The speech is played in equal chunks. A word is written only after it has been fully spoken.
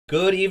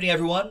Good evening,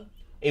 everyone.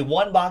 A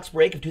one-box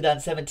break of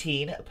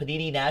 2017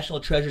 Panini National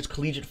Treasures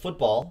Collegiate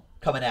Football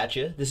coming at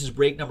you. This is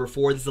break number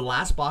 4. This is the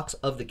last box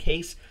of the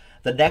case.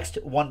 The next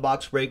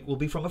one-box break will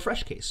be from a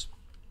fresh case.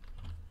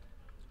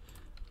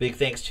 Big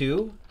thanks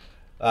to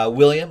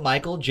William,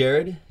 Michael,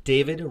 Jared,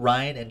 David,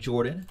 Ryan, and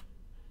Jordan.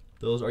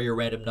 Those are your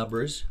random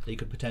numbers that you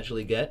could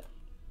potentially get.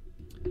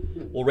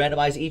 We'll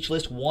randomize each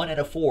list 1 and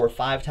a 4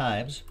 5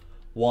 times.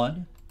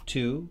 1,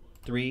 2,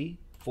 3,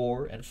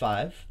 4, and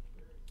 5.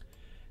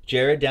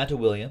 Jared down to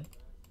William.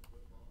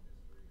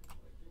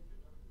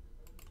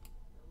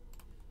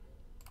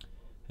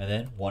 And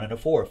then 1 and a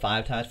 4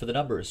 5 times for the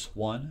numbers.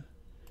 1,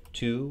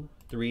 2,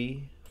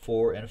 3,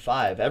 4, and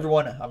 5.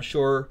 Everyone, I'm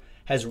sure,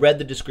 has read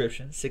the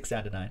description, 6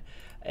 down to 9.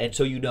 And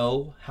so you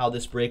know how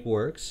this break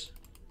works.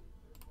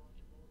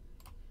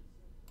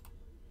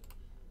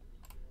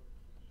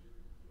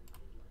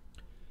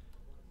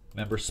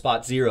 Remember,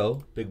 spot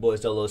 0, Big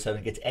Boys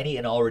 007, gets any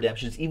and all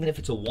redemptions, even if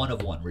it's a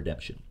 1-of-1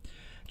 redemption.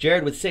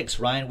 Jared with 6,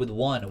 Ryan with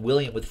 1,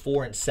 William with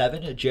 4 and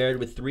 7, Jared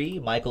with 3,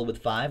 Michael with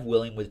 5,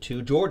 William with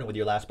 2, Jordan with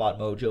your last spot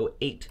mojo,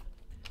 8,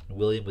 and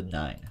William with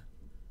 9.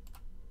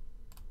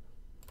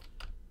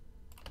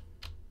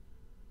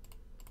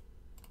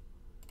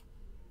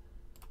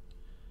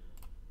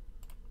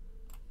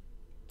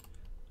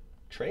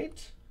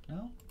 Trades?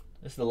 No?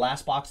 This is the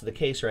last box of the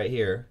case right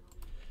here.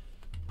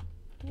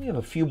 We have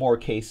a few more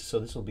cases, so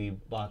this will be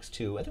box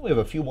 2. I think we have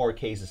a few more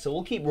cases, so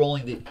we'll keep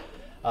rolling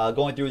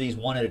going through these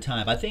one at a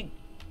time. I think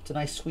it's a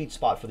nice sweet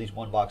spot for these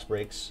one-box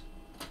breaks.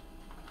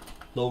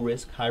 Low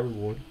risk, high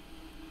reward.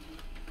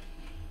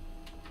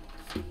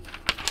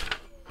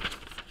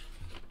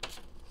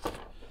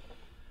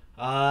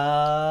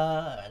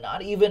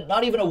 Not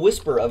even a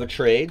whisper of a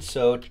trade.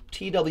 So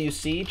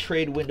TWC,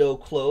 trade window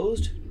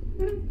closed.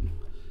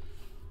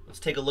 Let's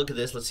take a look at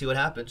this. Let's see what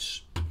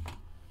happens.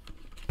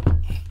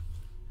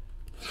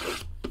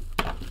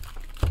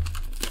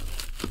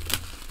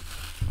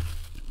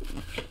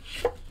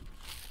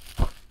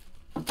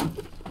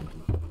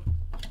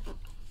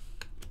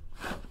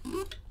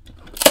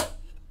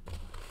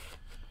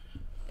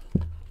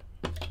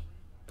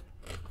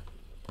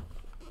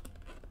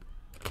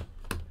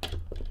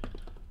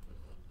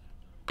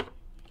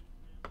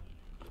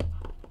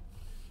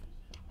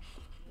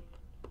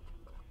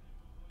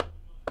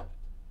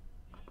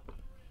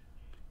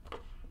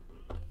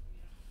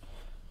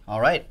 All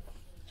right.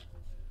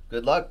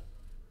 Good luck.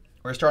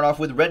 We're going to start off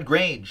with Red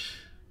Grange.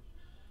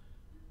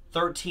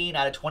 13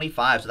 out of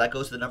 25. So that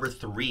goes to the number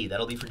 3.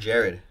 That'll be for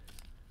Jared.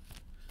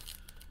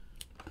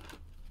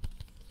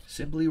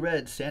 Simply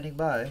Red standing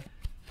by.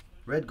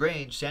 Red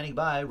Grange standing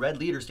by. Red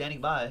Leader standing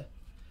by.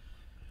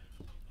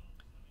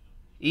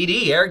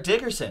 ED, Eric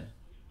Dickerson.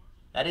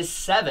 That is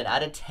 7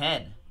 out of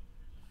 10.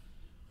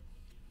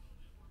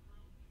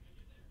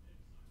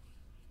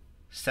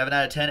 7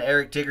 out of 10,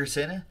 Eric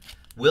Dickerson.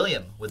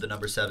 William with the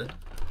number 7.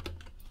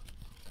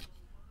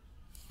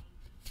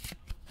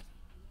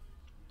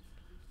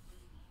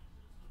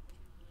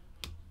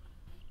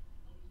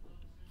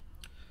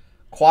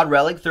 Quad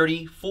Relic,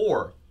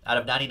 34 out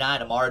of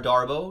 99. Amara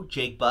Darbo,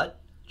 Jake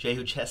Butt,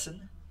 Jehu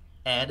Chesson,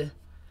 and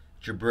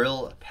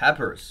Jabril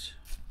Peppers.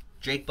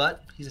 Jake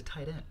Butt, he's a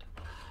tight end.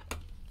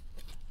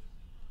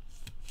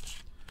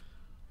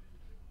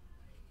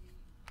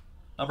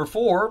 Number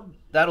 4,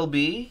 that'll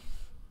be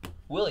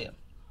William.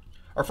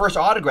 Our first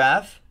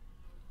autograph,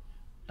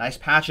 nice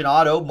patch and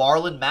auto,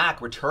 Marlon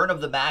Mack, Return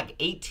of the Mack,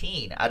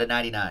 18 out of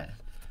 99.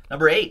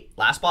 Number 8,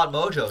 last spot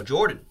mojo,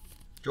 Jordan.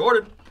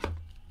 Jordan.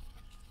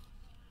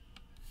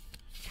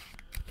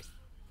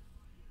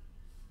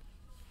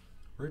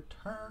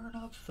 Return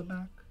of the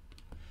Mack.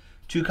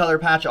 2-color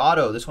patch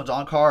auto, this one's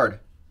on card.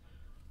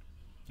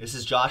 This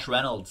is Josh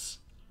Reynolds,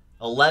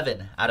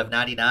 11 out of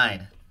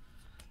 99.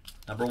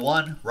 Number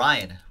 1,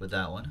 Ryan with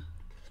that one.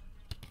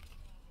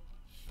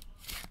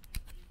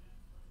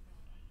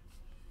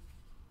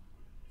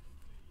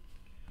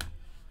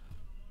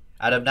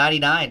 Out of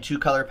 99,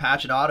 2-color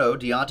patch and auto,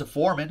 Deonta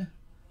Foreman,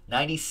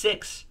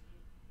 96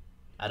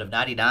 out of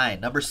 99.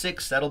 Number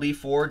 6, that'll be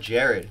for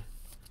Jared.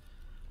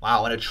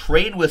 Wow, and a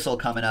train whistle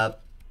coming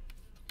up.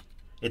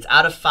 It's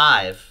out of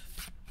 5.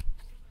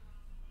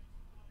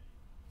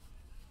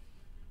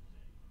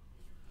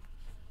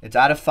 It's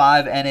out of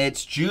 5, and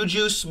it's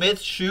Juju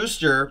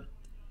Smith-Schuster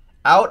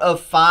out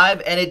of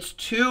 5, and it's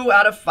 2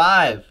 out of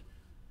 5.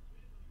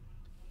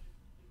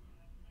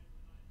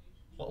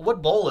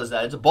 What bowl is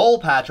that? It's a bowl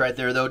patch right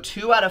there, though.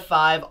 2 out of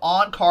 5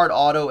 on-card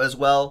auto as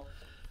well.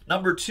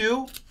 Number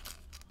 2.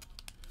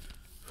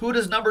 Who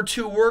does number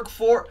 2 work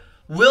for?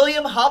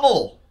 William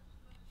Hummel.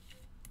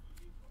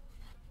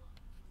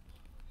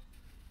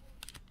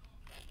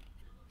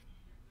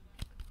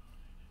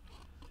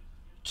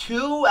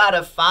 Two out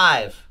of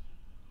 5.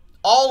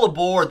 All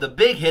aboard the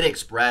Big Hit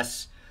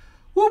Express.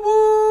 Whoop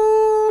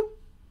whoop.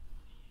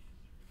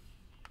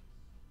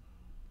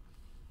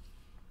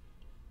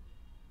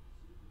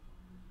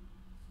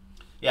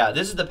 Yeah,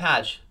 this is the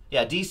patch.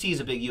 Yeah, DC is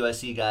a big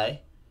USC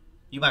guy.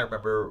 You might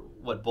remember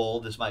what bowl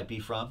this might be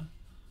from.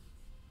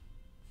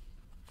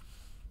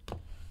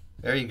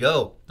 There you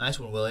go. Nice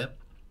one, William.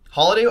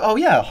 Holiday. Oh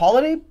yeah,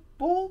 Holiday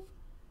Bowl.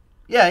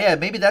 Yeah.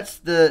 Maybe that's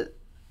the.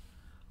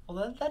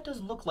 Well, that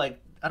doesn't look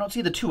like. I don't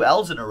see the 2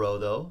 L's in a row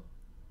though.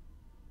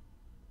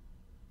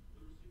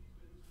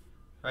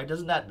 Right?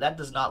 Doesn't that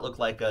does not look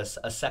like a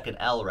second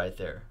L right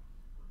there?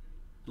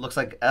 It looks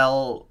like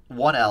L,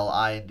 1 L,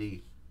 I, and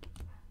D.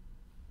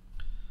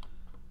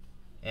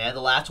 And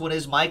the last one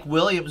is Mike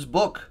Williams'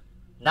 book.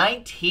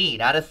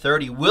 19 out of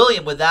 30.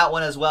 William with that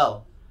one as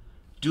well.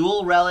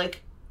 Dual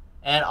relic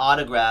and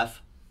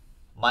autograph.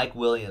 Mike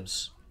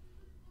Williams.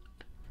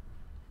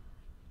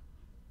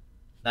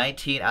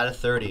 19 out of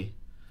 30.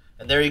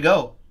 And there you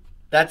go.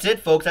 That's it,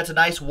 folks. That's a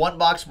nice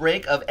 1-box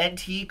break of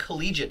NT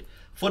Collegiate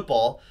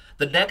football.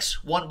 The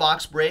next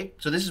 1-box break,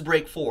 so this is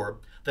break 4.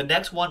 The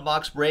next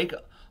 1-box break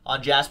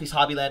on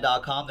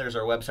JaspysHobbyland.com. There's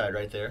our website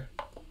right there.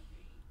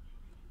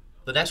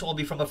 The next one will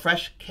be from a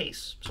fresh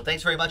case. So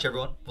thanks very much,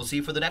 everyone. We'll see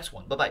you for the next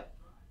one. Bye-bye.